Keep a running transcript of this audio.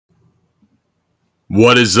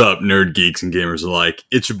What is up, nerd geeks and gamers alike?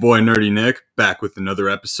 It's your boy Nerdy Nick, back with another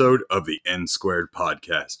episode of the N Squared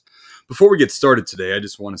podcast. Before we get started today, I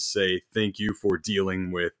just want to say thank you for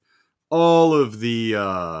dealing with all of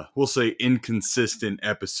the, we'll say, inconsistent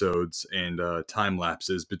episodes and time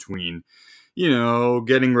lapses between,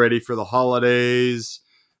 getting ready for the holidays,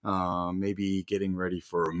 maybe getting ready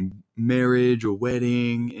for a marriage, a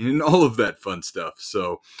wedding, and all of that fun stuff.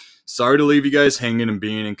 So, sorry to leave you guys hanging and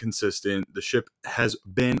being inconsistent. The ship has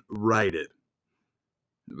been righted.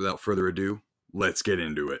 Without further ado, let's get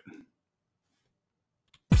into it.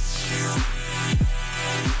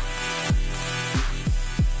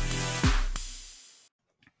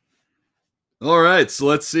 Alright, so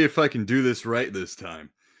let's see if I can do this right this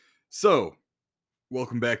time. So,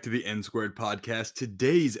 welcome back to the N Squared podcast.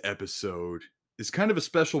 Today's episode is kind of a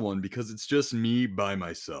special one because it's just me by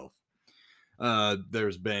myself.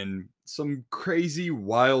 There's been some crazy,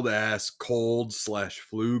 wild-ass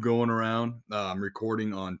cold/flu going around. I'm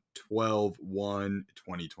recording on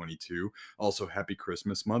 12/1/2022. Also, happy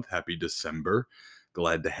Christmas month. Happy December.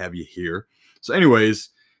 Glad to have you here. So anyways,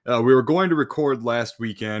 we were going to record last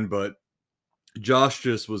weekend, but Josh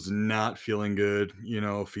just was not feeling good,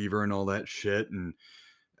 fever and all that shit. And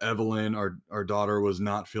Evelyn, our daughter, was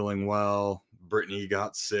not feeling well. Brittany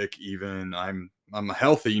got sick even. I'm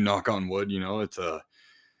healthy, knock on wood. It's a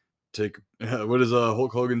what does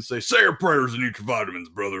Hulk Hogan say? Say your prayers and eat your vitamins,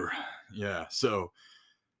 brother. Yeah, so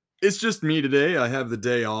it's just me today. I have the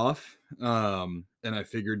day off. And I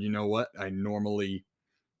figured, you know what? I normally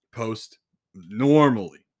post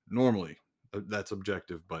normally that's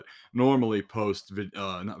objective, but normally post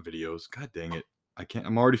not videos. God dang it.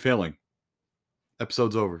 I'm already failing.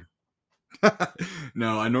 Episode's over.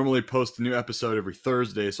 No, I normally post a new episode every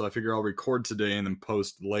Thursday, so I figure I'll record today and then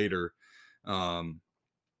post later.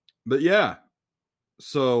 But yeah,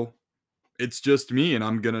 so it's just me, and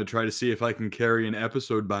I'm gonna try to see if I can carry an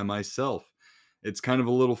episode by myself. It's kind of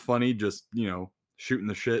a little funny, just shooting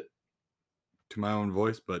the shit to my own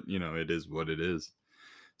voice, but it is what it is.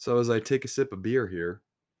 So as I take a sip of beer here,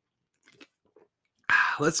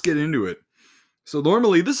 let's get into it. So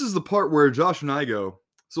normally this is the part where Josh and I go,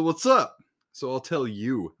 so what's up? So I'll tell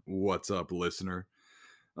you what's up, listener.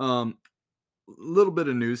 Little bit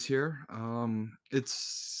of news here.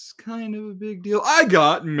 It's kind of a big deal. I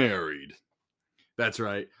got married. That's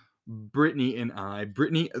right. Brittany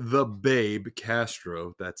the Babe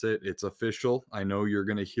Castro. That's it. It's official. I know you're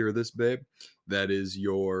gonna hear this, babe. That is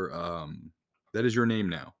your name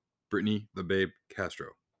now. Brittany the Babe Castro.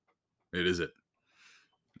 It is it.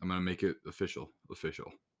 I'm gonna make it official.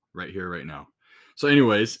 Right here, right now. So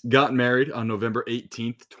anyways, got married on November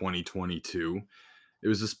 18th, 2022. It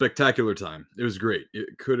was a spectacular time. It was great.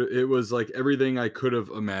 It was like everything I could have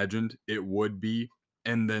imagined it would be,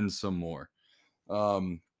 and then some more.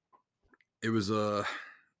 It was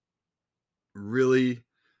really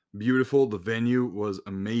beautiful. The venue was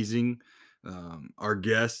amazing. Our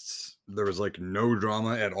guests, there was like no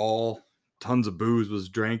drama at all. Tons of booze was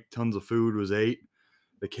drank. Tons of food was ate.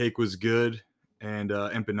 The cake was good. And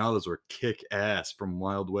empanadas were kick ass from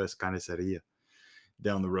Wild West Carniceria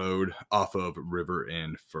down the road off of River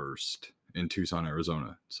and First in Tucson,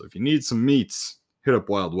 Arizona. So if you need some meats, hit up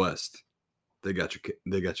Wild West. They got you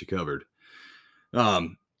covered. I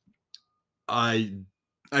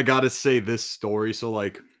gotta say this story. So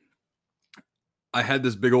like, I had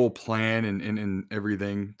this big old plan and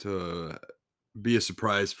everything to be a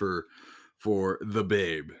surprise for the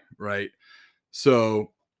babe, right?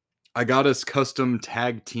 So I got us custom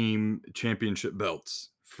tag team championship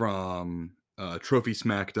belts from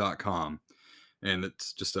trophysmack.com, and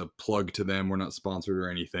it's just a plug to them. We're not sponsored or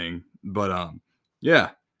anything, but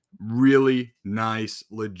yeah, really nice,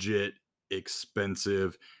 legit,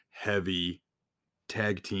 expensive, heavy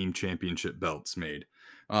tag team championship belts made.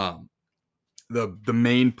 The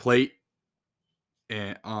main plate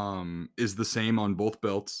is the same on both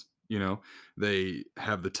belts. They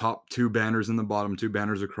have the top two banners and the bottom two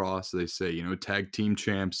banners across. They say, tag team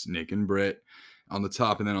champs, Nick and Britt on the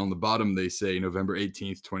top. And then on the bottom, they say November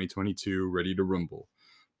 18th, 2022, ready to rumble.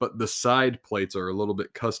 But the side plates are a little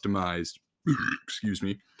bit customized, excuse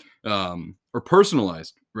me, or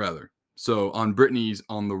personalized rather. So on Brittany's,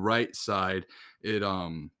 on the right side,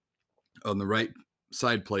 on the right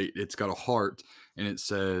side plate, it's got a heart and it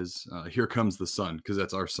says, here comes the sun. Cause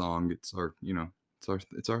that's our song. It's our,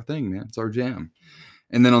 it's our thing, man. It's our jam.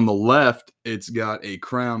 And then on the left, it's got a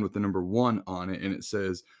crown with the number 1 on it. And it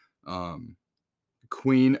says,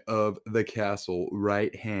 Queen of the Castle,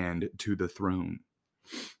 right hand to the throne.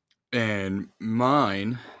 And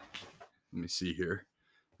mine, let me see here.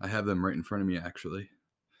 I have them right in front of me, actually.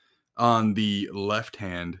 On the left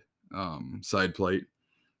hand side plate,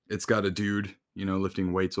 it's got a dude,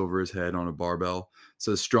 lifting weights over his head on a barbell. It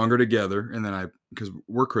says stronger together. And then because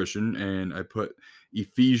we're Christian, and I put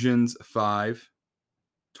Ephesians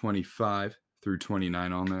 5:25 through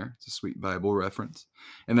 29 on there. It's a sweet Bible reference.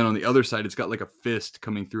 And then on the other side, it's got like a fist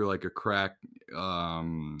coming through like a crack,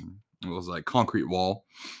 it was like concrete wall.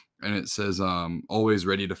 And it says, always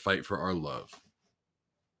ready to fight for our love.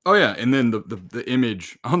 Oh yeah. And then the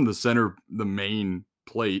image on the center, the main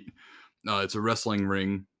plate, it's a wrestling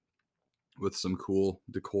ring with some cool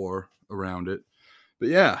decor around it. But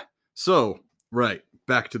yeah, so, right,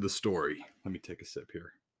 back to the story. Let me take a sip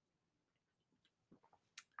here.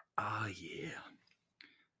 Yeah.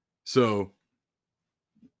 So,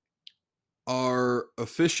 our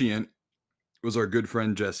officiant was our good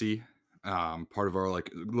friend Jesse, part of our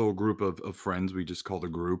like little group of friends. We just called a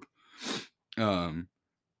group.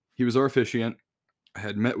 He was our officiant. I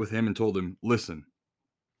had met with him and told him, listen,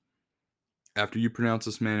 after you pronounce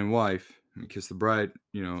this man and wife and kiss the bride,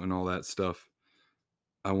 and all that stuff,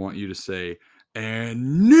 I want you to say,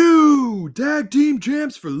 and new tag team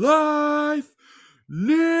champs for life,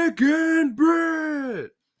 Nick and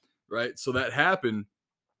Britt. Right? So that happened.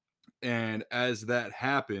 And as that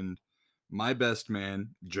happened, my best man,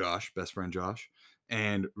 Josh, best friend Josh,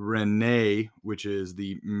 and Renee, which is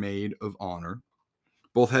the maid of honor,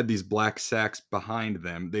 both had these black sacks behind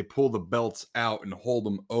them. They pull the belts out and hold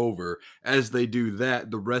them over. As they do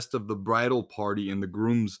that, the rest of the bridal party and the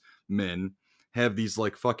groomsmen have these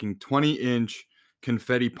like fucking 20-inch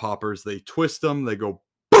confetti poppers. They twist them, they go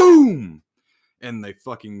boom, and they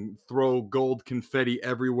fucking throw gold confetti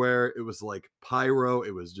everywhere. It was like pyro.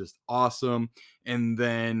 It was just awesome. And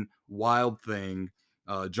then Wild Thing,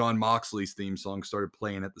 John Moxley's theme song started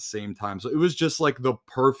playing at the same time. So it was just like the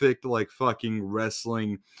perfect like fucking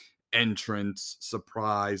wrestling entrance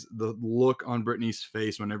surprise. The look on Brittany's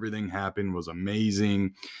face when everything happened was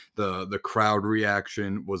amazing. The crowd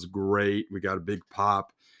reaction was great. We got a big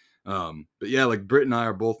pop. But yeah, like Britt and I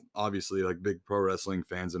are both obviously like big pro wrestling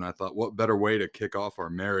fans, and I thought, what better way to kick off our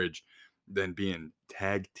marriage than being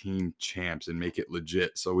tag team champs and make it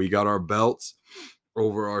legit. So we got our belts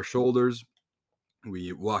over our shoulders.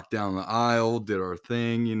 We walked down the aisle, did our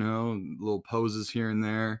thing, little poses here and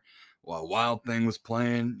there, while Wild Thing was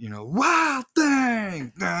playing, Wild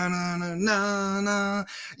Thing, na na na na na,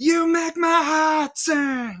 you make my heart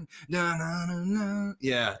sing, na na na na.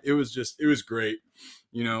 Yeah, it was great.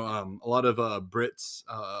 A lot of Britt's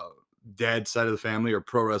dad's side of the family are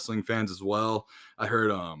pro wrestling fans as well. I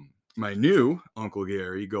heard my new Uncle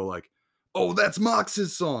Gary go like, oh, that's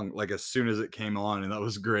Mox's song, like as soon as it came on, and that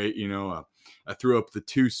was great. I threw up the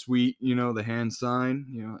too sweet, the hand sign,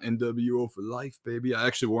 NWO for life, baby. I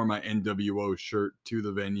actually wore my NWO shirt to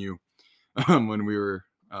the venue when we were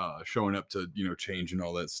showing up to, change and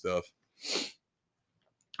all that stuff.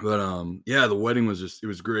 But yeah, the wedding was it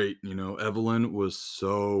was great. Evelyn was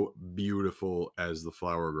so beautiful as the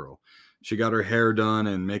flower girl. She got her hair done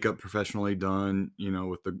and makeup professionally done,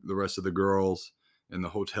 with the rest of the girls in the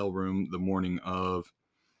hotel room the morning of.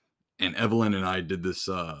 And Evelyn and I did this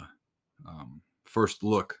first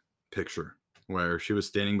look picture where she was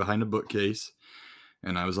standing behind a bookcase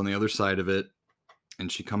and I was on the other side of it.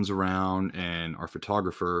 And she comes around, and our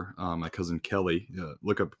photographer, my cousin Kelly,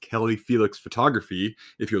 look up Kelly Felix Photography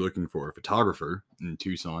if you're looking for a photographer in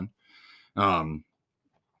Tucson.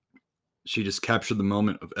 She just captured the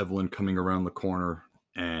moment of Evelyn coming around the corner,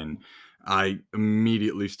 and I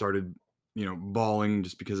immediately started, bawling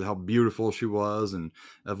just because of how beautiful she was. And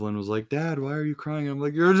Evelyn was like, Dad, why are you crying? I'm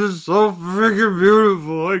like, you're just so freaking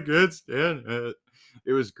beautiful. I can't stand it.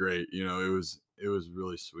 It was great. It was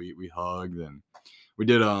really sweet. We hugged, and we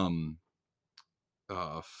did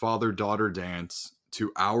father-daughter dance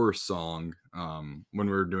to our song when we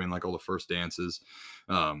were doing like all the first dances.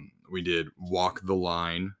 We did Walk the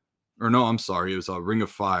Line, or no, I'm sorry, it was Ring of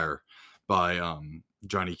Fire by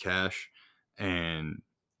Johnny Cash, and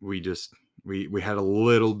we had a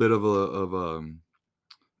little bit of a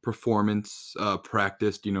performance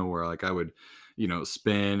practiced, where like I would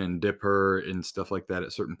spin and dip her and stuff like that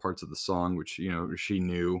at certain parts of the song, which she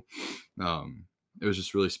knew. It was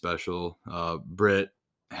just really special. Britt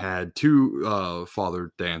had two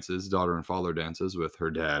daughter and father dances with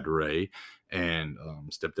her dad Ray and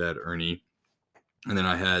stepdad Ernie, and then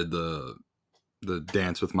I had the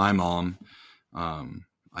dance with my mom.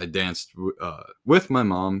 I danced with my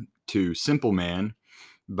mom to Simple Man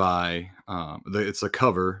by it's a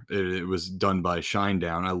cover. It was done by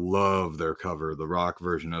Shinedown. I love their cover. The rock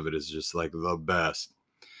version of it is just like the best.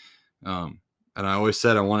 And I always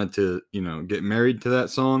said I wanted to, get married to that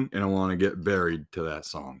song, and I want to get buried to that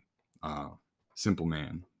song. Simple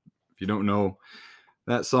Man. If you don't know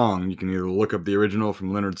that song, you can either look up the original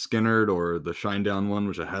from Leonard Skinner or the Shinedown one,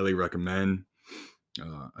 which I highly recommend.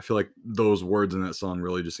 I feel like those words in that song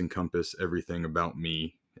really just encompass everything about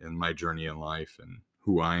me and my journey in life and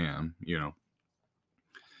who I am,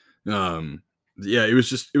 yeah, it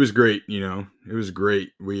was great, it was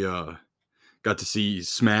great. We got to see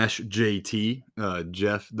Smash JT,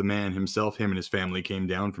 Jeff, the man himself. Him and his family came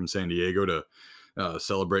down from San Diego to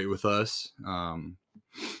celebrate with us. I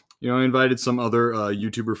invited some other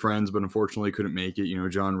YouTuber friends, but unfortunately couldn't make it.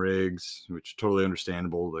 John Riggs, which totally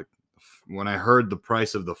understandable. Like when I heard the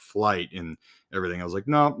price of the flight and everything, I was like,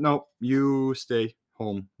 no, you stay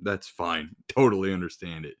home. That's fine. Totally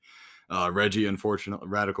understand it. Reggie, unfortunately,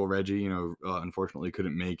 Radical Reggie, unfortunately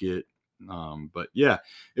couldn't make it. But yeah,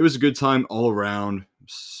 it was a good time all around.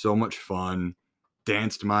 So much fun.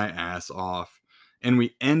 Danced my ass off. And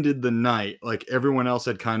we ended the night like everyone else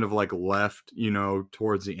had kind of like left,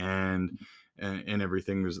 towards the end, and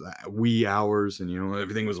everything was wee hours, and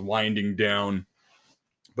everything was winding down.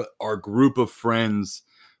 But our group of friends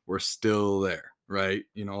were still there, right?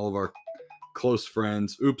 All of our close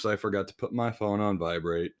friends. Oops, I forgot to put my phone on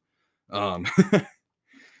vibrate. All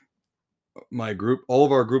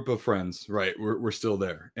of our group of friends, right, we're still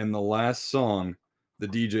there. And the last song the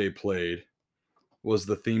DJ played was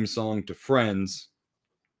the theme song to Friends,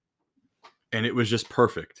 and it was just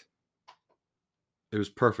perfect. It was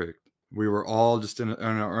perfect. We were all just in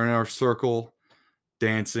our circle,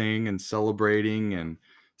 dancing and celebrating and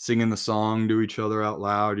singing the song to each other out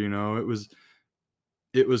loud. It was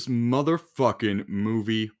motherfucking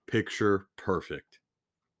movie picture perfect.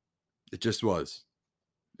 It just was.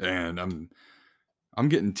 And I'm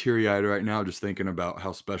getting teary-eyed right now just thinking about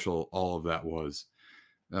how special all of that was.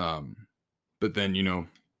 But then,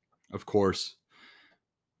 of course,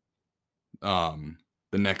 the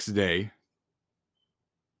next day,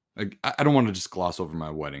 I don't want to just gloss over my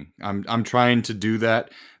wedding. I'm trying to do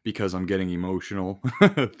that because I'm getting emotional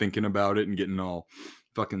thinking about it and getting all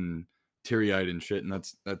fucking teary-eyed and shit, and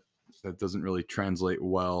that doesn't really translate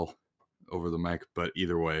well over the mic, but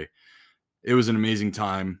either way, it was an amazing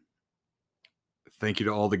time. Thank you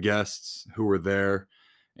to all the guests who were there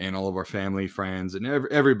and all of our family, friends, and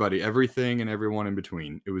everybody, everything and everyone in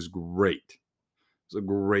between. It was great. It was a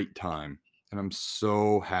great time. And I'm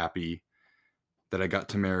so happy that I got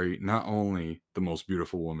to marry not only the most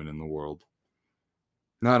beautiful woman in the world,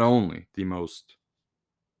 not only the most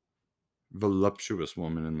voluptuous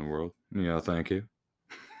woman in the world. Yeah, thank you.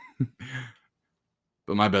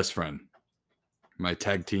 But my best friend, my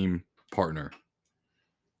tag team partner,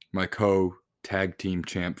 my co-tag team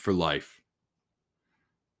champ for life,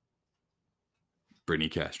 Brittany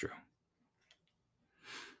Castro.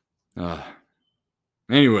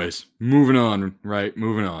 Anyways, moving on, right?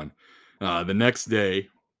 Moving on. The next day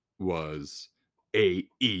was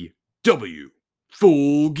AEW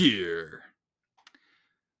Full Gear.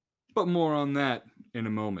 But more on that in a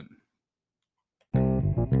moment.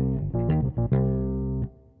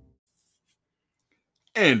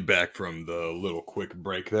 And back from the little quick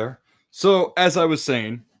break there. So, as I was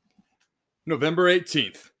saying, November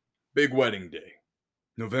 18th, big wedding day.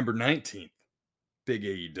 November 19th, big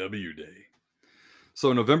AEW day.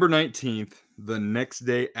 So November 19th, the next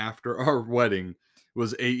day after our wedding,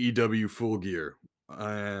 was AEW Full Gear.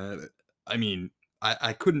 I mean,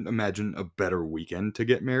 I couldn't imagine a better weekend to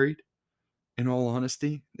get married, in all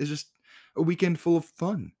honesty. It's just a weekend full of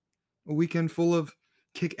fun. A weekend full of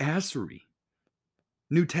kick-assery.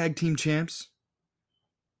 New tag team champs.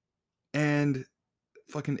 And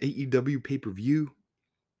fucking AEW pay-per-view.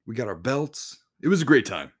 We got our belts. It was a great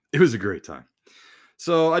time. It was a great time.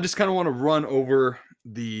 So I just kind of want to run over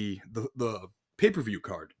the pay-per-view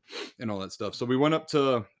card and all that stuff. So we went up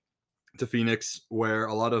to Phoenix, where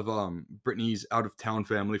a lot of Brittany's out of town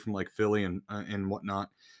family from like Philly and whatnot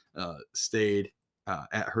stayed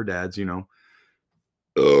at her dad's.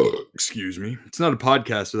 Excuse me. It's not a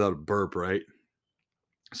podcast without a burp, right?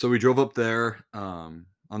 So we drove up there on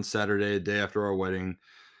Saturday, day after our wedding,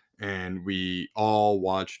 and we all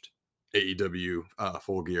watched AEW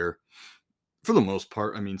Full Gear. For the most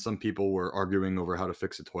part. I mean, some people were arguing over how to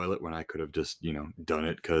fix a toilet when I could have just, done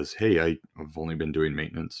it because, hey, I've only been doing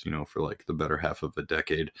maintenance, for like the better half of a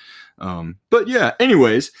decade. But yeah,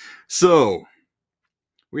 anyways, so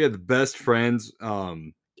we had the best friends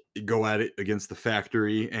go at it against the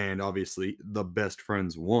factory, and obviously the best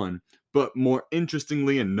friends won. But more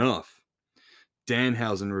interestingly enough,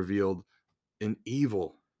 Danhausen revealed an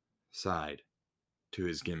evil side to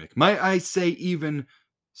his gimmick. Might I say even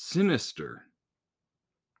sinister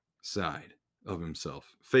side of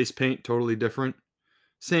himself. Face paint totally different.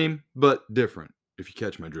 Same, but different, if you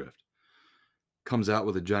catch my drift. Comes out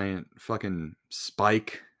with a giant fucking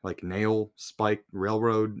spike, like nail spike,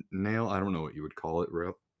 railroad nail. I don't know what you would call it.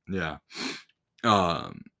 Yeah.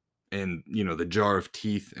 Um, and the jar of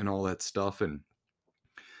teeth and all that stuff. And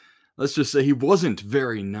let's just say he wasn't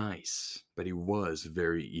very nice, but he was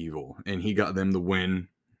very evil. And he got them the win,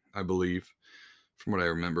 I believe, from what I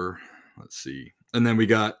remember. Let's see. And then we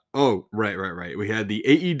got, right. We had the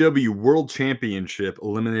AEW World Championship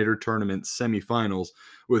Eliminator Tournament semifinals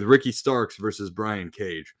with Ricky Starks versus Brian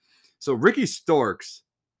Cage. So Ricky Starks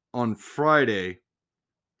on Friday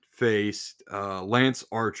faced Lance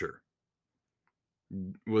Archer.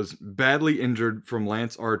 Was badly injured from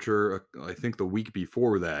Lance Archer, I think the week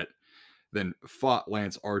before that. Then fought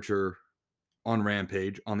Lance Archer on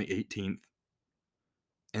Rampage on the 18th.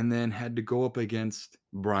 And then had to go up against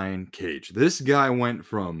Brian Cage. This guy went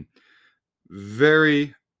from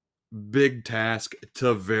very big task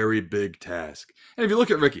to very big task. And if you look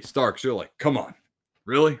at Ricky Starks, you're like, come on,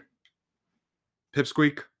 really?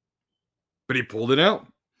 Pipsqueak? But he pulled it out.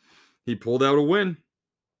 He pulled out a win.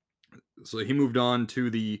 So he moved on to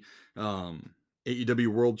the AEW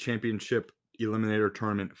World Championship Eliminator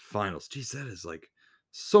Tournament Finals. Geez, that is like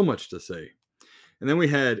so much to say. And then we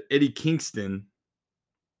had Eddie Kingston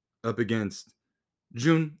up against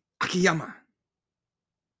Jun Akiyama,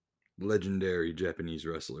 legendary Japanese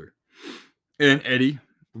wrestler. And Eddie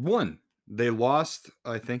won. They lost,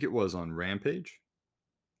 I think it was on Rampage.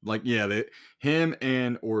 Like, yeah, him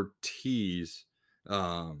and Ortiz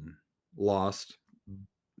lost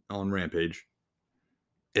on Rampage.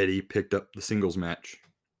 Eddie picked up the singles match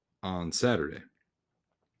on Saturday.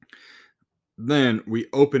 Then we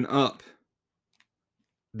open up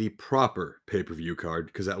the proper pay-per-view card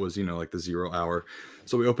because that was, like the 0 hour.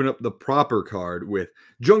 So we open up the proper card with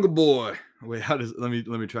Jungle Boy. Wait, let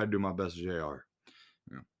me try to do my best JR.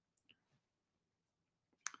 Yeah.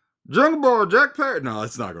 Jungle Boy Jack Perry. No,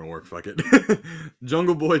 that's not gonna work. Fuck it.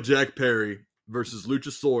 Jungle Boy Jack Perry versus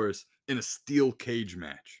Luchasaurus in a steel cage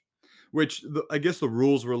match. Which I guess the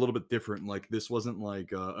rules were a little bit different. Like this wasn't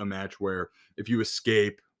like a match where if you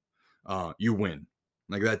escape, you win.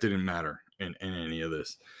 Like that didn't matter in any of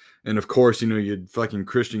this. And of course, you'd fucking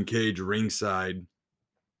Christian Cage ringside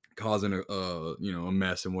causing a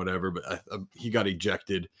mess and whatever. But he got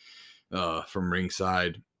ejected from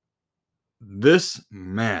ringside. This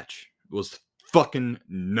match was fucking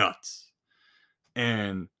nuts.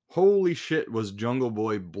 And holy shit, was Jungle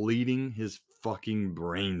Boy bleeding his fucking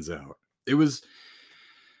brains out. It was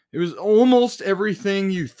almost everything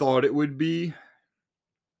you thought it would be,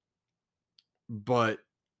 but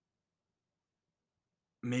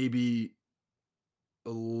maybe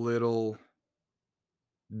a little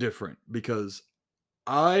different because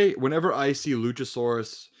whenever I see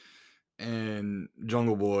Luchasaurus and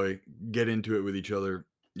Jungle Boy get into it with each other,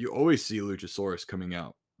 you always see Luchasaurus coming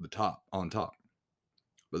out on top.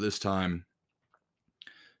 But this time,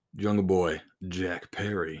 Jungle Boy Jack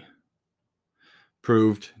Perry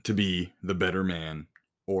proved to be the better man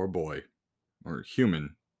or boy or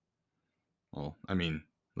human. Well, I mean,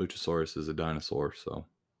 Luchasaurus is a dinosaur, so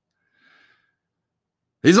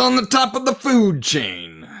he's on the top of the food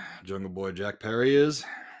chain. Jungle Boy Jack Perry is.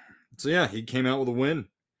 So yeah, he came out with a win.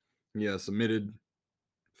 Yeah, submitted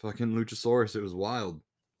fucking Luchasaurus. It was wild.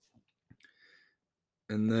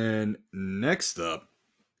 And then next up,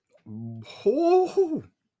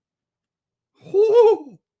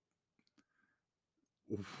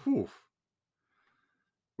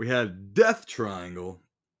 we had Death Triangle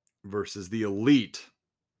versus the Elite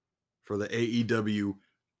for the AEW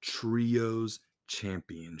Trios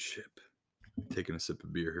Championship. Taking a sip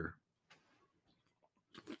of beer here.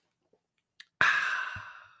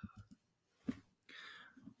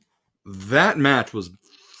 That match was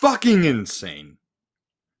fucking insane.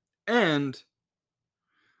 And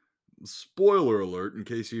spoiler alert, in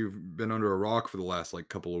case you've been under a rock for the last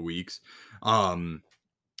couple of weeks,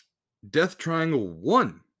 Death Triangle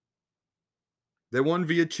won. They won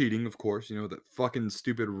via cheating, of course, that fucking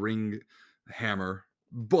stupid ring hammer,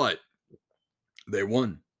 but they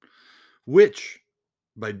won. Which,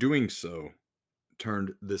 by doing so,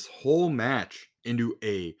 turned this whole match into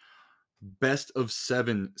a best of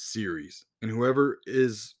 7 series. And whoever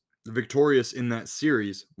is victorious in that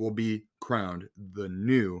series will be crowned the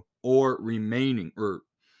new or remaining, or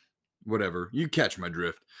whatever, you catch my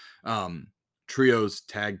drift, Trios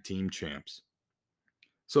Tag Team Champs.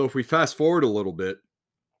 So if we fast forward a little bit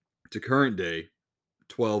to current day,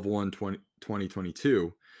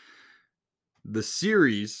 12/1/2022, the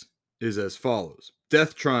series is as follows.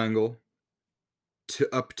 Death Triangle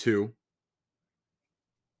up to,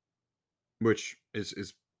 which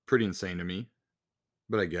is pretty insane to me,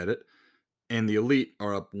 but I get it. And the Elite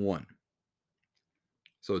are up 1.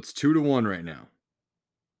 So it's 2-1 right now.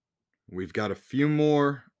 We've got a few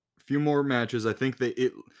more matches. I think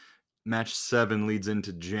match 7 leads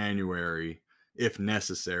into January if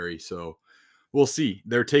necessary. So we'll see.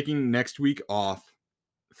 They're taking next week off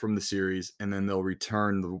from the series, and then they'll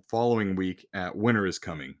return the following week at Winter is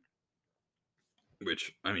Coming.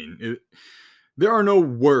 Which, I mean, there are no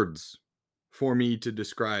words for me to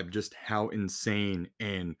describe just how insane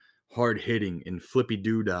and hard hitting and flippy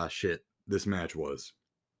doodah shit this match was.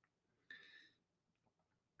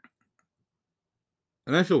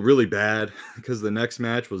 And I feel really bad because the next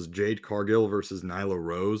match was Jade Cargill versus Nyla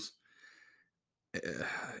Rose.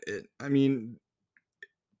 I mean,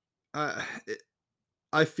 I,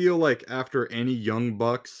 I feel like after any Young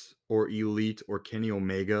Bucks or Elite or Kenny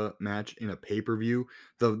Omega match in a pay per view,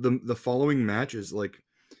 the following match is like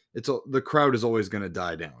the crowd is always going to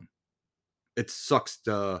die down. It sucks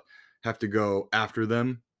to have to go after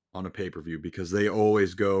them on a pay per view because they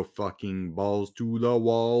always go fucking balls to the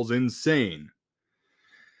walls insane.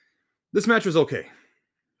 This match was okay.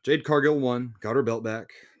 Jade Cargill won, got her belt back.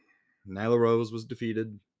 Nyla Rose was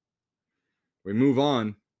defeated. We move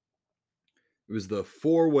on. It was the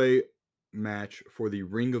 4-way match for the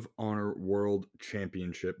Ring of Honor World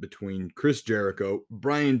Championship between Chris Jericho,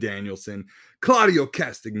 Bryan Danielson, Claudio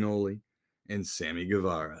Castagnoli, and Sammy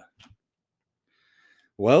Guevara.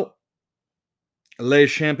 Well, Le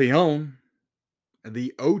Champion,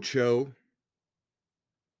 the Ocho,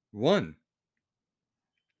 won.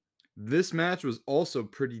 This match was also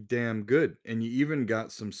pretty damn good, and you even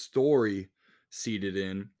got some story seated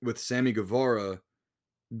in with Sammy Guevara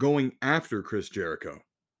going after Chris Jericho.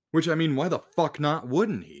 Which, I mean, why the fuck not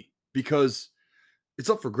wouldn't he? Because it's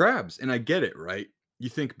up for grabs, and I get it, right? You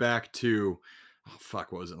think back to,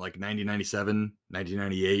 what was it, like 1997,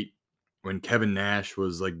 1998, when Kevin Nash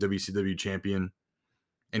was like WCW champion,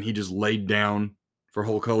 and he just laid down for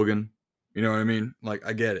Hulk Hogan. You know what I mean? Like,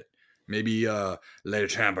 I get it. Maybe Le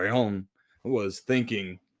Champion was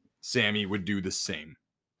thinking Sammy would do the same,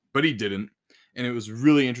 but he didn't. And it was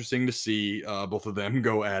really interesting to see both of them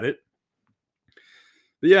go at it.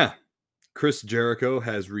 But yeah, Chris Jericho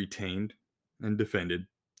has retained and defended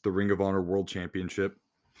the Ring of Honor World Championship.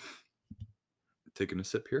 Taking a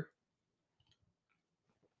sip here.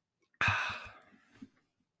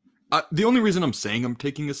 The only reason I'm saying I'm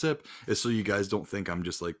taking a sip is so you guys don't think I'm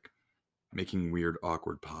just like making weird,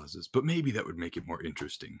 awkward pauses. But maybe that would make it more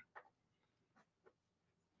interesting.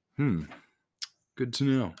 Good to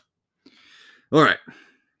know. All right.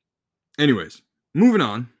 Anyways, moving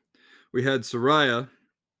on. We had Saraya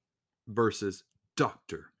versus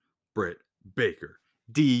Dr. Britt Baker.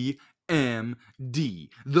 DMD,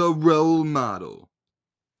 the role model.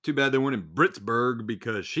 Too bad they weren't in Britsburg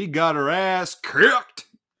because she got her ass kicked.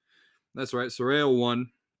 That's right. Saraya won.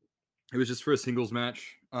 It was just for a singles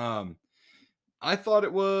match. I thought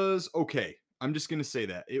it was okay. I'm just going to say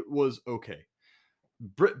that. It was okay.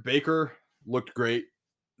 Britt Baker looked great.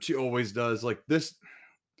 She always does. Like this,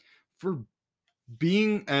 for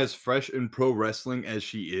being as fresh in pro wrestling as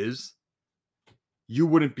she is, you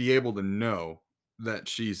wouldn't be able to know that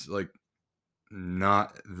she's like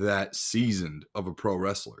not that seasoned of a pro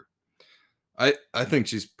wrestler. I think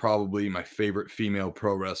she's probably my favorite female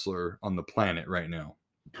pro wrestler on the planet right now.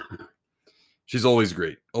 She's always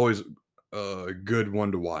great. Always a good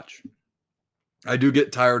one to watch. I do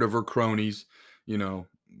get tired of her cronies,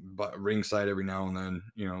 but ringside every now and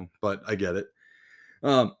then, but I get it.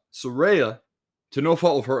 Saraya, to no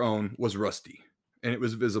fault of her own, was rusty, and it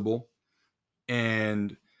was visible,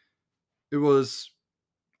 and it was,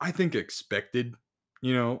 I think, expected.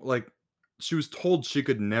 Like she was told she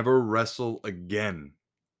could never wrestle again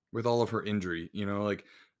with all of her injury.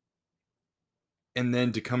 And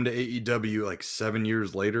then to come to AEW like 7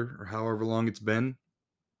 years later or however long it's been,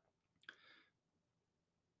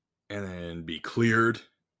 and then be cleared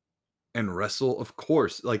and wrestle, of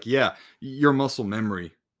course. Like, yeah, your muscle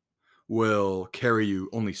memory will carry you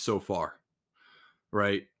only so far,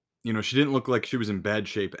 right? She didn't look like she was in bad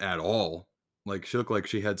shape at all. Like, she looked like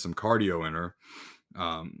she had some cardio in her.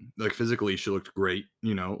 Like physically, she looked great.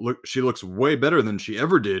 She looks way better than she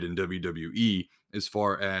ever did in WWE as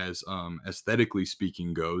far as aesthetically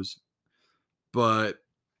speaking goes. But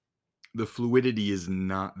the fluidity is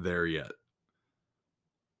not there yet.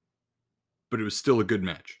 But it was still a good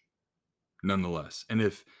match, nonetheless. And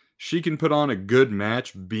if she can put on a good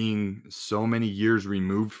match being so many years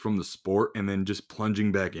removed from the sport and then just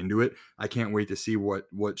plunging back into it, I can't wait to see what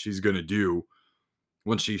she's going to do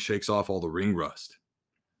once she shakes off all the ring rust.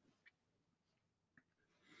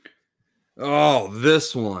 Oh,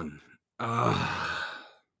 this one.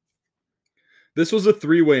 This was a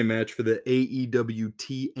three-way match for the AEW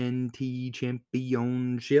TNT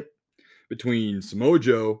Championship between Samoa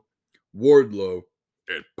Joe, Wardlow,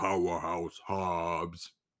 and Powerhouse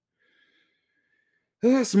Hobbs.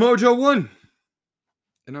 Samoa Joe won,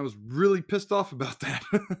 and I was really pissed off about that.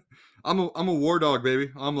 I'm a War Dog, baby.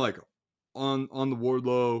 I'm like on the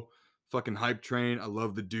Wardlow fucking hype train. I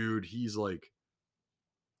love the dude. He's like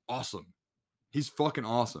awesome. He's fucking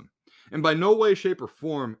awesome. And by no way, shape, or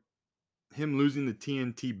form, him losing the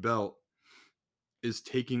TNT belt is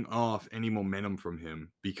taking off any momentum from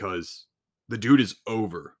him because the dude is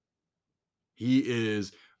over. He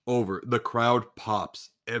is over. The crowd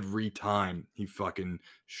pops every time he fucking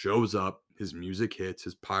shows up. His music hits,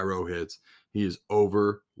 his pyro hits. He is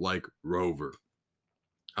over like Rover.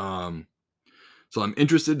 Um, so I'm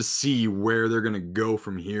interested to see where they're gonna go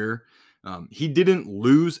from here. He didn't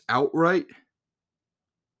lose outright.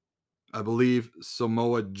 I believe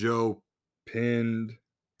Samoa Joe pinned,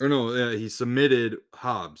 or no, he submitted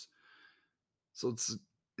Hobbs. So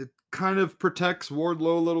it kind of protects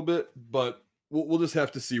Wardlow a little bit, but we'll just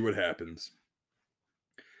have to see what happens.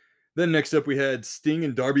 Then next up we had Sting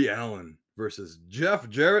and Darby Allin versus Jeff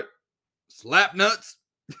Jarrett, Slapnuts,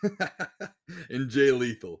 and Jay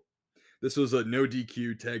Lethal. This was a no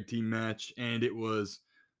DQ tag team match, and it was,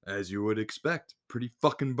 as you would expect, pretty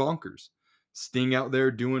fucking bonkers. Sting out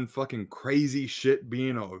there doing fucking crazy shit,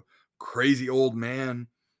 being a crazy old man.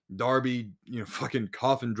 Darby, fucking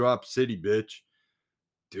coffin drop city bitch.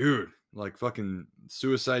 Dude, like fucking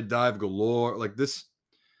suicide dive galore. Like this,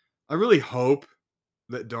 I really hope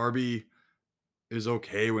that Darby is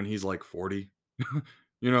okay when he's like 40.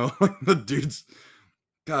 Like the dude's,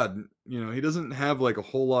 God, he doesn't have like a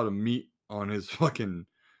whole lot of meat on his fucking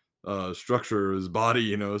structure of his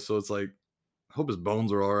body, so it's like, I hope his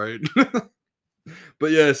bones are all right. But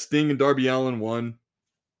yeah, Sting and Darby Allin won.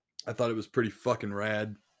 I thought it was pretty fucking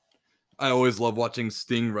rad. I always love watching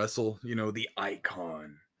Sting wrestle, the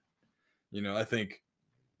icon. I think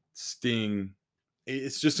Sting,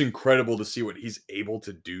 it's just incredible to see what he's able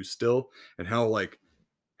to do still, and how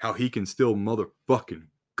he can still motherfucking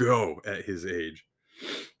go at his age.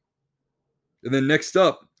 And then next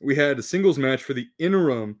up, we had a singles match for the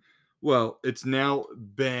interim. Well, the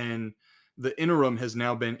interim has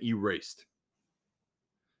now been erased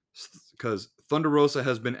because Thunder Rosa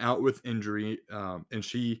has been out with injury, and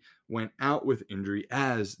she went out with injury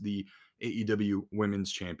as the AEW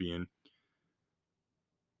Women's Champion.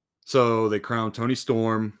 So they crowned Toni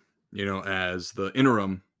Storm, as the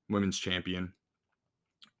interim Women's Champion.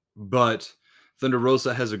 But Thunder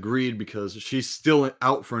Rosa has agreed because she's still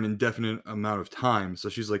out for an indefinite amount of time. So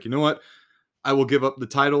she's like, you know what? I will give up the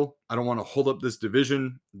title. I don't want to hold up this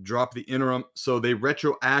division, drop the interim. So they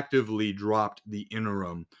retroactively dropped the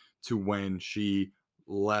interim to when she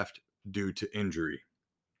left due to injury,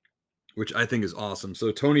 which I think is awesome.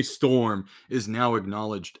 So Toni Storm is now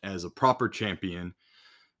acknowledged as a proper champion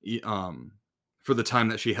for the time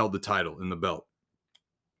that she held the title in the belt.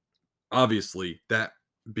 Obviously, that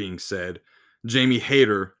being said, Jamie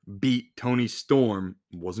Hayter beat Toni Storm.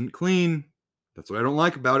 Wasn't clean. That's what I don't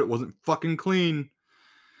like about it. Wasn't fucking clean.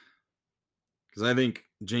 Because I think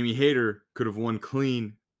Jamie Hayter could have won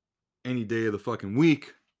clean any day of the fucking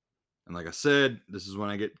week. And like I said, this is when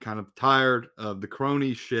I get kind of tired of the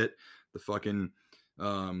crony shit. The fucking,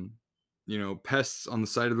 pests on the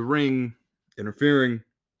side of the ring interfering.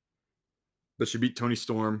 But she beat Toni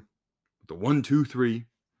Storm with the 1-2-3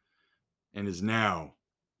 and is now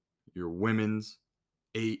your women's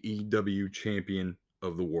AEW champion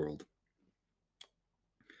of the world.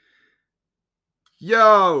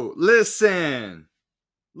 Yo, listen.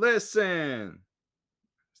 It's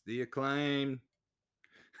the Acclaimed.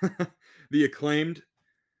 The Acclaimed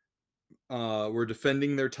were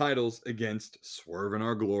defending their titles against Swerve in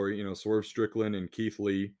Our Glory, Swerve Strickland and Keith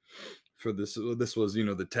Lee. For this was,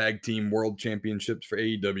 the tag team world championships for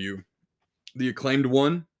AEW. The Acclaimed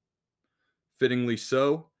won, fittingly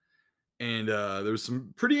so. And there was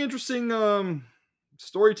some pretty interesting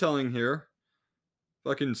storytelling here.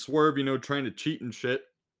 Fucking Swerve, trying to cheat and shit.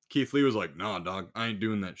 Keith Lee was like, nah, dog, I ain't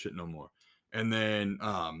doing that shit no more. And then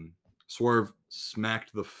Swerve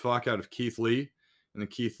smacked the fuck out of Keith Lee. And then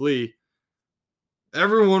Keith Lee,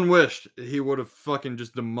 everyone wished he would have fucking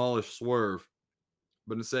just demolished Swerve.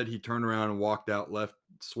 But instead, he turned around and walked out, left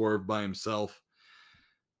Swerve by himself.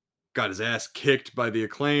 Got his ass kicked by the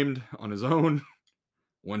Acclaimed on his own.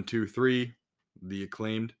 1-2-3. The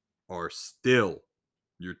Acclaimed are still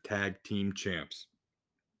your tag team champs.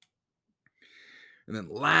 And then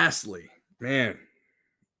lastly, man,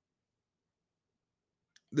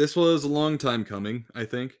 this was a long time coming, I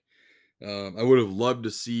think. I would have loved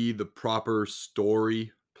to see the proper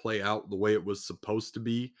story play out the way it was supposed to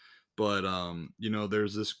be, but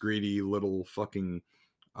there's this greedy little fucking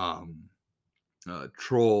um,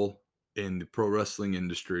 troll in the pro wrestling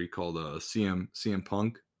industry called CM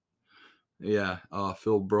Punk. Yeah,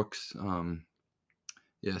 Phil Brooks.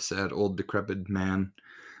 Yeah, sad old decrepit man.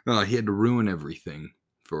 He had to ruin everything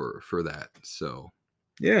for that. So,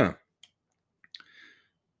 yeah.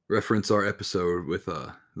 Reference our episode with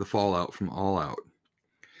the fallout from All Out.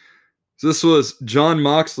 So this was Jon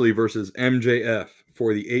Moxley versus MJF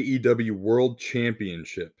for the AEW World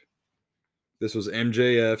Championship. This was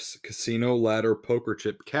MJF's Casino Ladder Poker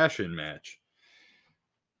Chip cash-in match.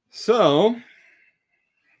 So,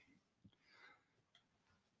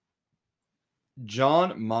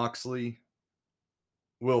 Jon Moxley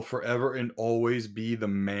will forever and always be the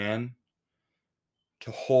man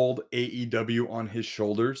to hold AEW on his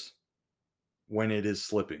shoulders when it is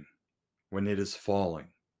slipping, when it is falling.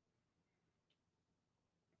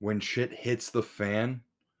 When shit hits the fan,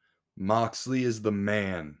 Moxley is the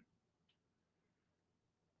man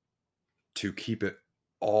to keep it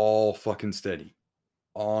all fucking steady,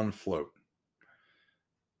 on float.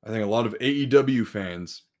 I think a lot of AEW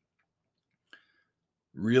fans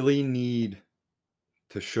really need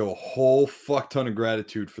to show a whole fuck ton of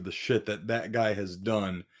gratitude for the shit that guy has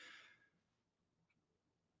done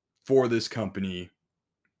for this company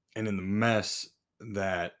and in the mess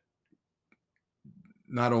that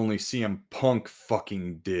not only CM Punk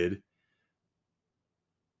fucking did,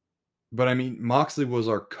 but I mean, Moxley was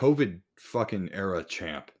our COVID fucking era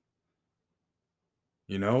champ.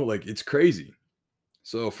 Like, it's crazy.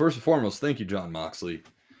 So, first and foremost, thank you, Jon Moxley.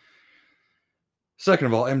 Second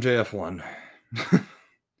of all, MJF won.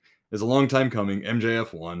 It's a long time coming.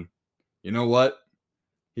 MJF won. You know what?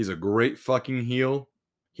 He's a great fucking heel.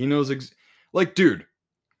 He knows like, dude,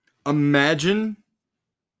 imagine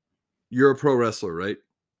you're a pro wrestler, right?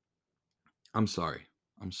 I'm sorry.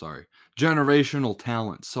 Generational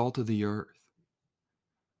talent, salt of the earth.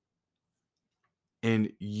 And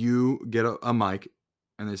you get a mic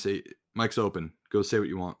and they say, mic's open. Go say what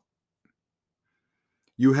you want.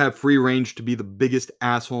 You have free range to be the biggest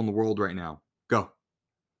asshole in the world right now. Go.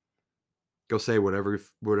 Go say whatever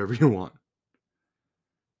you want.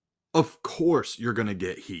 Of course you're going to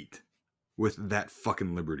get heat with that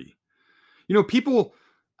fucking liberty. People,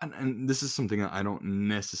 and this is something I don't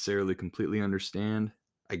necessarily completely understand.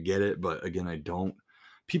 I get it, but again, I don't.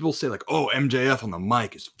 People say like, oh, MJF on the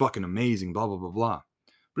mic is fucking amazing, blah, blah, blah, blah.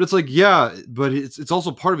 But it's like, yeah, but it's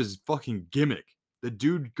also part of his fucking gimmick. The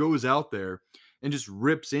dude goes out there and just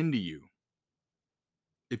rips into you.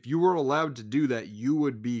 If you were allowed to do that, you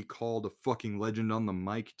would be called a fucking legend on the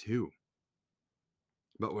mic too.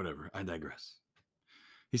 But whatever, I digress.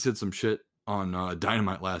 He said some shit on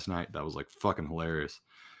Dynamite last night that was like fucking hilarious.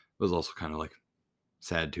 It was also kind of like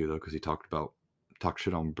sad too, though, because he talked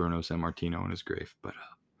shit on Bruno Sammartino in his grave. But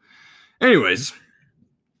anyways,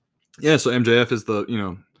 yeah. So MJF is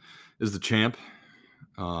the champ.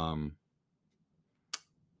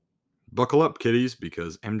 Buckle up, kiddies,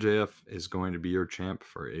 because MJF is going to be your champ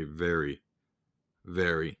for a very,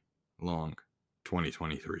 very long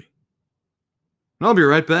 2023. And I'll be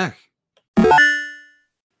right back.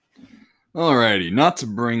 Alrighty, not to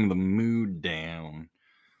bring the mood down,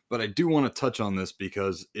 but I do want to touch on this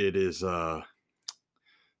because it is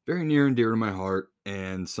very near and dear to my heart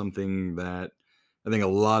and something that I think a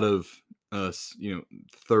lot of us,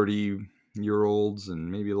 30-year-olds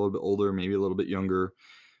and maybe a little bit older, maybe a little bit younger,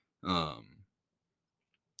 have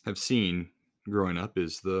seen growing up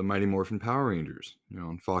is the Mighty Morphin Power Rangers,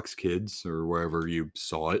 on Fox Kids or wherever you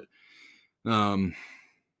saw it.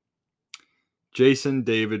 Jason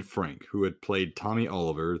David Frank, who had played Tommy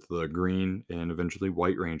Oliver, the Green and eventually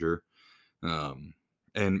White Ranger, and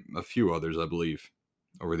a few others, I believe,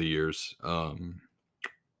 over the years.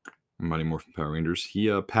 Mighty Morphin Power Rangers. He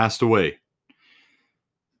passed away,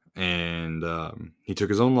 and he took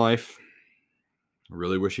his own life. I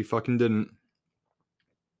really wish he fucking didn't,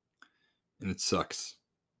 and it sucks.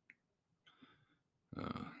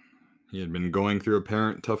 He had been going through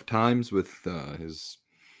apparent tough times with his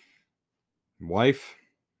wife,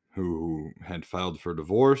 who had filed for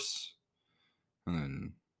divorce, and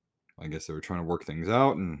then I guess they were trying to work things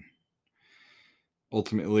out, and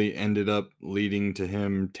ultimately ended up leading to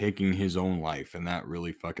him taking his own life, and that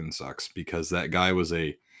really fucking sucks because that guy was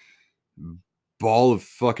a ball of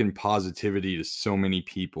fucking positivity to so many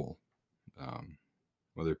people,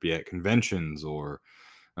 whether it be at conventions or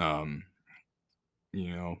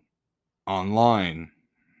online,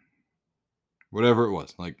 whatever it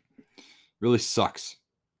was. Like, really sucks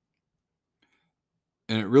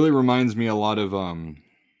And it really reminds me a lot of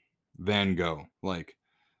Van Gogh. Like,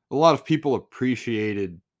 a lot of people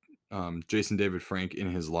appreciated Jason David Frank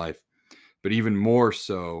in his life, but even more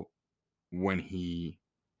so when he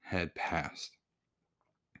had passed.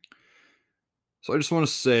 So I just want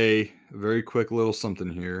to say a very quick little something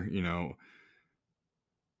here,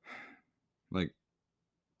 like,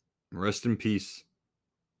 rest in peace,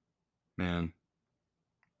 man.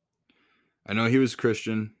 I know he was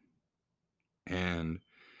Christian, and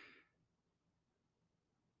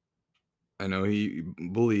I know he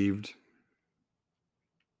believed.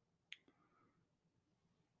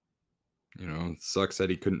 It sucks that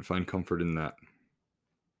he couldn't find comfort in that,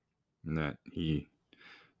 and that he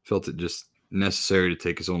felt it just necessary to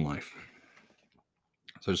take his own life.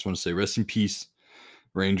 So I just want to say rest in peace,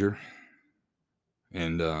 Ranger.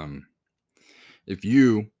 And if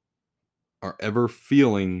you are ever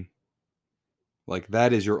feeling like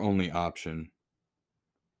that is your only option,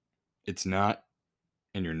 it's not,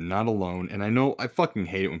 and you're not alone. And I know I fucking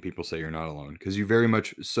hate it when people say you're not alone, because you very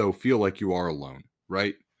much so feel like you are alone,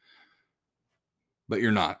 right? But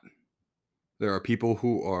you're not. There are people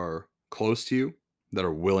who are close to you that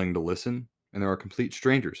are willing to listen, and there are complete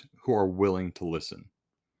strangers who are willing to listen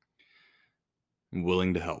and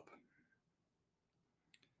willing to help.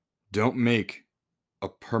 Don't make a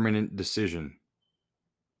permanent decision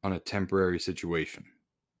on a temporary situation.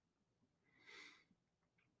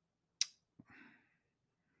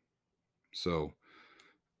 So,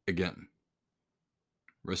 again,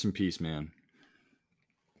 rest in peace, man.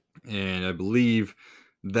 And I believe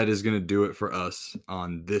that is going to do it for us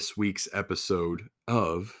on this week's episode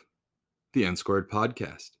of the N Squared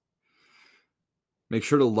Podcast. Make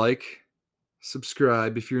sure to like,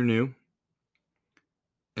 subscribe if you're new,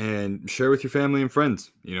 and share with your family and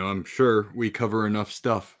friends. I'm sure we cover enough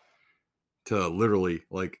stuff to literally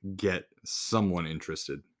get someone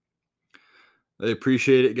interested. I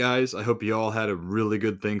appreciate it, guys. I hope you all had a really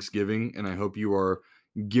good Thanksgiving, and I hope you are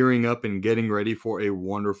gearing up and getting ready for a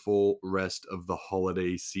wonderful rest of the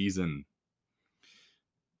holiday season.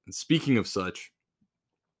 And speaking of such,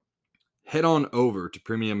 head on over to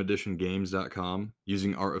premiumeditiongames.com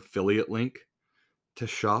using our affiliate link to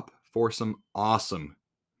shop for some awesome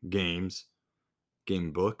games,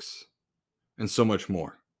 game books, and so much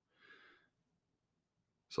more.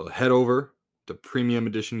 So head over to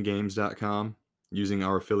premiumeditiongames.com using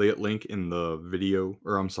our affiliate link in the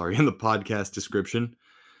in the podcast description.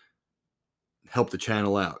 Help the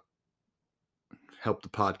channel out. Help the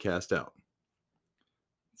podcast out.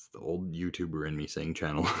 It's the old YouTuber in me saying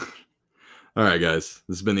channel. All right, guys.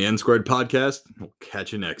 This has been the N Squared Podcast. We'll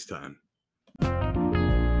catch you next time.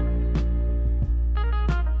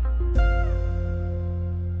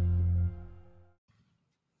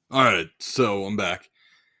 All right, so I'm back.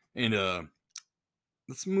 And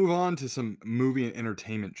let's move on to some movie and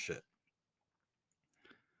entertainment shit.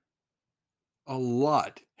 A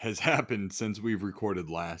lot has happened since we've recorded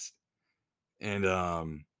last. And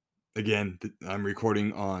again, I'm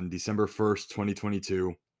recording on December 1st,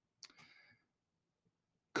 2022.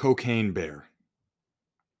 Cocaine Bear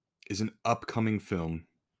is an upcoming film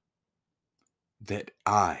that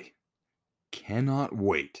I cannot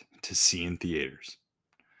wait to see in theaters.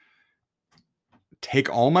 Take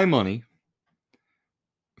all my money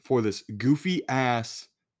for this goofy ass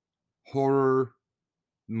horror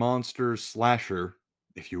monster slasher,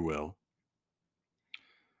 if you will,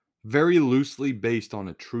 very loosely based on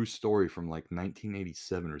a true story from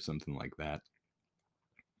 1987 or something like that,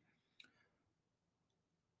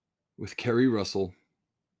 with Kerry Russell,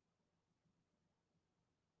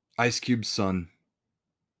 Ice Cube's son,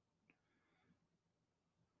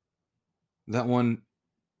 that one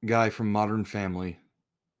guy from Modern Family,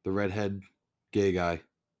 the redhead gay guy,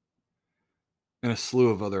 and a slew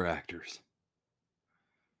of other actors.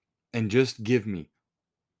 And just give me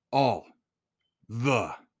all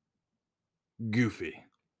the goofy.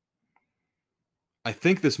 I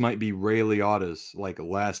think this might be Ray Liotta's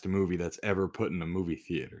last movie that's ever put in a movie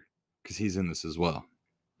theater, because he's in this as well.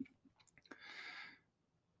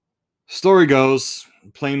 Story goes, the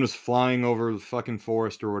plane was flying over the fucking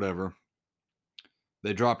forest or whatever.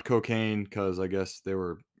 They dropped cocaine because I guess they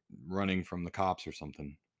were running from the cops or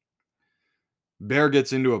something. Bear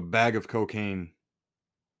gets into a bag of cocaine,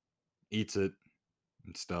 eats it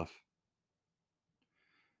and stuff,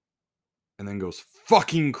 and then goes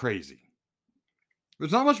fucking crazy.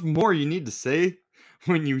 There's not much more you need to say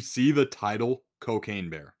when you see the title Cocaine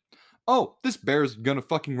Bear. Oh, this bear's gonna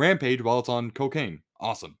fucking rampage while it's on cocaine.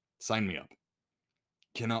 Awesome. Sign me up.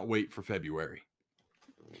 Cannot wait for February.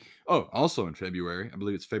 Oh, also in February, I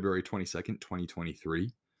believe it's February 22nd,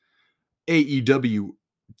 2023, AEW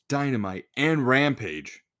Dynamite and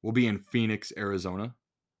Rampage will be in Phoenix, Arizona.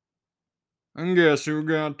 And guess who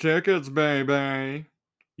got tickets, baby?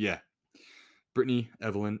 Yeah, Brittany,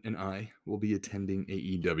 Evelyn, and I will be attending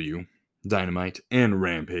AEW, Dynamite, and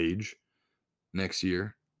Rampage next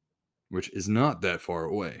year, which is not that far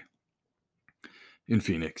away, in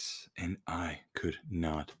Phoenix, and I could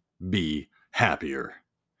not be happier.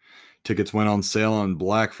 Tickets went on sale on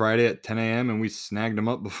Black Friday at 10 a.m. and we snagged them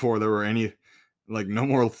up before there were any, like, no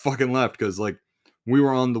more fucking left, because, like, we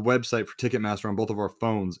were on the website for Ticketmaster on both of our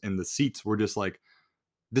phones and the seats were just, like,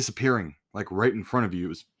 disappearing, like, right in front of you. It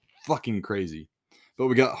was fucking crazy. But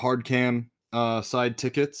we got hard cam side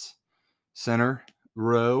tickets, center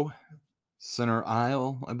row, center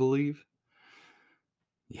aisle, I believe.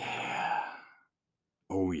 Yeah.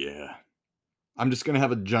 Oh, yeah. I'm just going to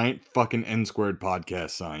have a giant fucking N Squared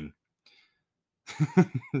podcast sign.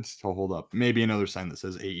 Just hold up. Maybe another sign that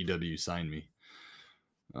says AEW sign me.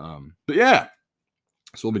 But yeah,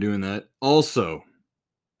 so we'll be doing that. Also,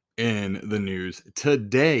 in the news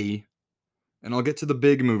today, and I'll get to the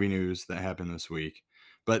big movie news that happened this week,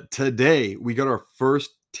 but today we got our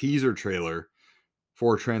first teaser trailer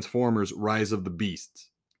for Transformers Rise of the Beasts.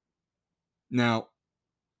 Now,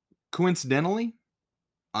 coincidentally,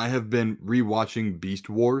 I have been rewatching Beast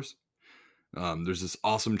Wars. There's this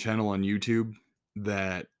awesome channel on YouTube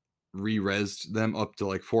that re-resed them up to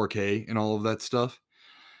like 4K and all of that stuff.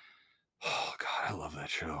 Oh god, I love that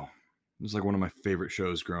show. It was like one of my favorite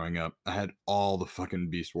shows growing up. I had all the fucking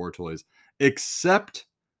Beast War toys, except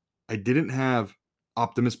I didn't have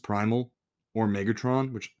Optimus Primal or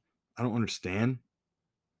Megatron, which I don't understand.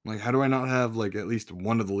 Like, how do I not have like at least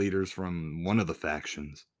one of the leaders from one of the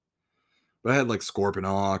factions? But I had like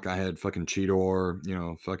Scorponok, I had fucking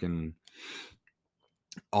Cheetor, fucking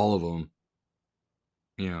all of them.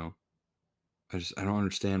 I don't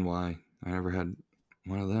understand why I never had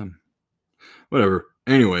one of them. Whatever.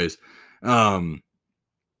 Anyways,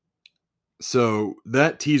 so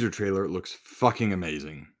that teaser trailer looks fucking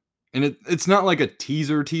amazing. And it's not like a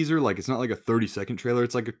teaser, like it's not like a 30-second trailer,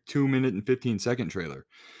 it's like a 2-minute and 15-second trailer.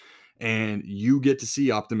 And you get to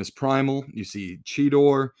see Optimus Primal, you see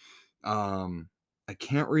Cheetor. I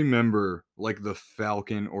can't remember like the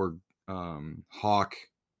Falcon or Hawk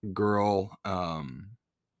girl. God,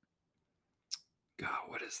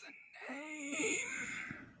 what is the name?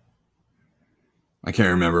 I can't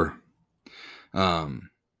remember. But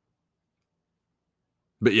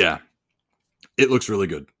yeah, it looks really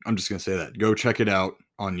good. I'm just gonna say that. Go check it out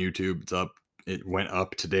on YouTube. It's up. It went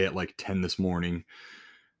up today at like 10 this morning.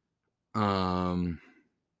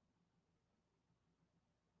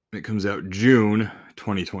 It comes out June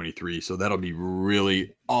 2023, so that'll be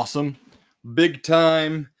really awesome. Big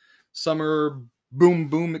time summer boom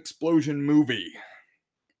boom explosion movie.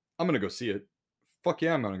 I'm gonna go see it. Fuck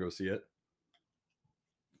yeah, I'm gonna go see it.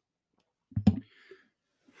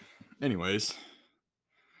 Anyways,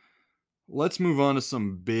 let's move on to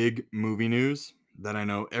some big movie news that I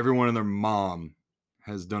know everyone and their mom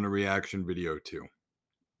has done a reaction video to.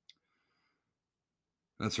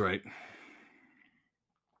 That's right.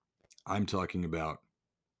 I'm talking about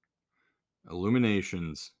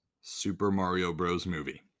Illumination's Super Mario Bros.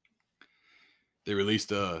 Movie. They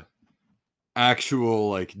released a actual,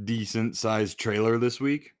 like, decent sized trailer this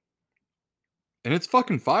week. And it's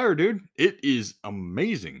fucking fire, dude. It is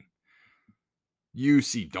amazing. You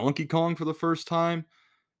see Donkey Kong for the first time.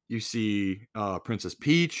 You see Princess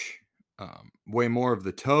Peach. Way more of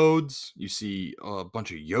the Toads. You see a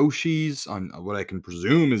bunch of Yoshis on what I can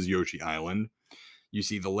presume is Yoshi Island. You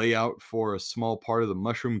see the layout for a small part of the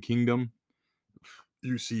Mushroom Kingdom.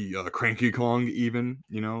 You see Cranky Kong even,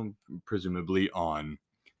 presumably on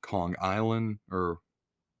Kong Island or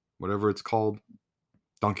whatever it's called.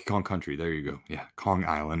 Donkey Kong Country. There you go. Yeah, Kong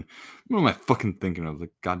Island. What am I fucking thinking of? The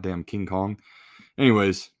goddamn King Kong?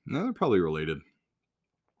 Anyways, no, they're probably related.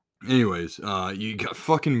 Anyways, you got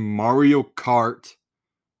fucking Mario Kart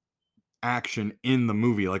action in the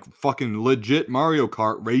movie. Like fucking legit Mario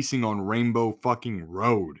Kart racing on Rainbow fucking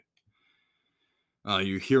Road.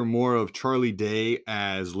 You hear more of Charlie Day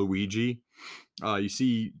as Luigi. You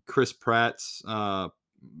see Chris Pratt's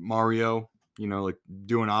Mario, like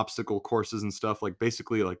doing obstacle courses and stuff, like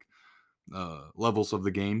basically like levels of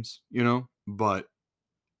the games, but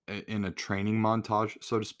in a training montage,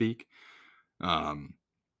 so to speak.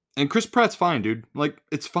 And Chris Pratt's fine, dude. Like,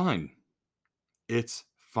 it's fine. It's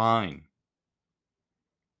fine.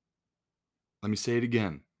 Let me say it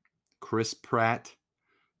again. Chris Pratt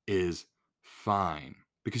is fine.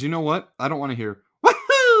 Because you know what? I don't want to hear,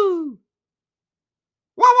 woohoo!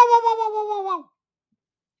 Wow, wow, wow, wow, wow, wow, wow, wow.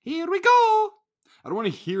 Here we go. I don't want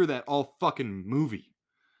to hear that all fucking movie.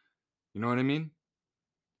 You know what I mean?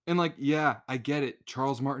 And like, yeah, I get it.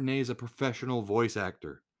 Charles Martinet is a professional voice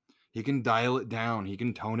actor. He can dial it down, he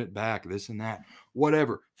can tone it back, this and that.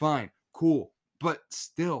 Whatever. Fine. Cool. But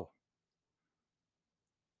still,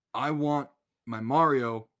 I want my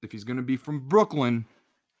Mario, if he's going to be from Brooklyn,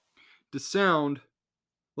 to sound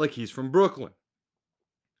like he's from Brooklyn.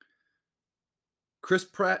 Chris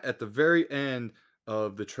Pratt at the very end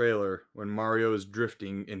of the trailer, when Mario is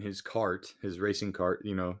drifting in his cart, his racing cart,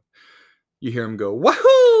 you hear him go,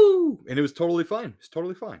 wahoo! And it was totally fine. It's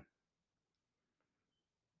totally fine.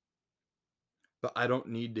 But I don't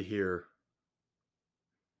need to hear,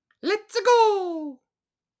 let's go!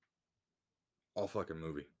 All fucking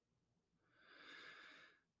movie.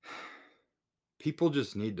 People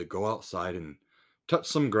just need to go outside and touch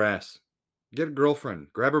some grass. Get a girlfriend.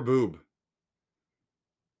 Grab her boob.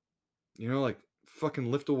 Like fucking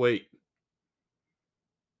lift a weight.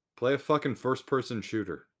 Play a fucking first person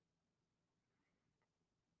shooter.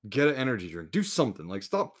 Get an energy drink. Do something. Like,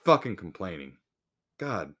 stop fucking complaining.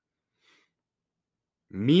 God.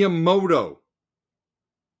 Miyamoto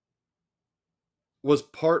was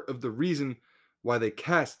part of the reason why they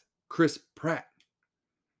cast Chris Pratt.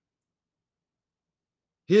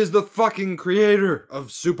 He is the fucking creator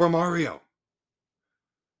of Super Mario.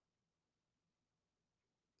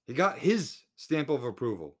 He got his stamp of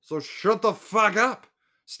approval. So shut the fuck up.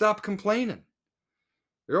 Stop complaining.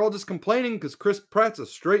 You're all just complaining because Chris Pratt's a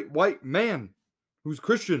straight white man who's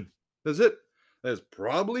Christian. That's it. That's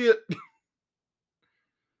probably it.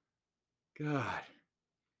 God.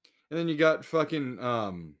 And then you got fucking,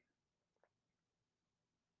 I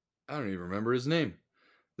don't even remember his name.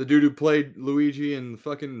 The dude who played Luigi in the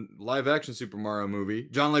fucking live action Super Mario movie.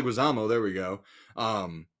 John Leguizamo, there we go.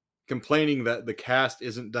 Complaining that the cast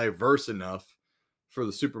isn't diverse enough for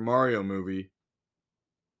the Super Mario movie.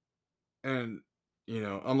 And,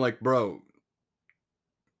 I'm like, bro,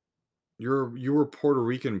 you were Puerto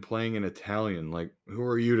Rican playing an Italian. Like, who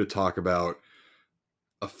are you to talk about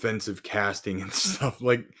offensive casting and stuff?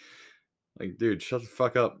 Like, dude, shut the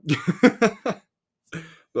fuck up.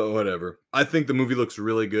 But whatever. I think the movie looks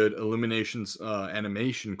really good. Illumination's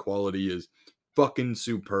animation quality is fucking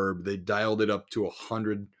superb. They dialed it up to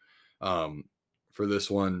 100 for this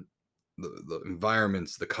one. The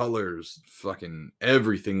environments, the colors, fucking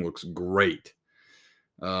everything looks great.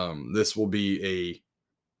 This will be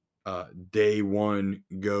a day one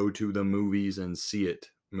go to the movies and see it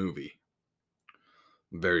movie.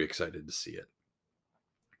 I'm very excited to see it.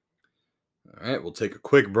 All right, we'll take a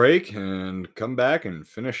quick break and come back and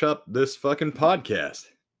finish up this fucking podcast.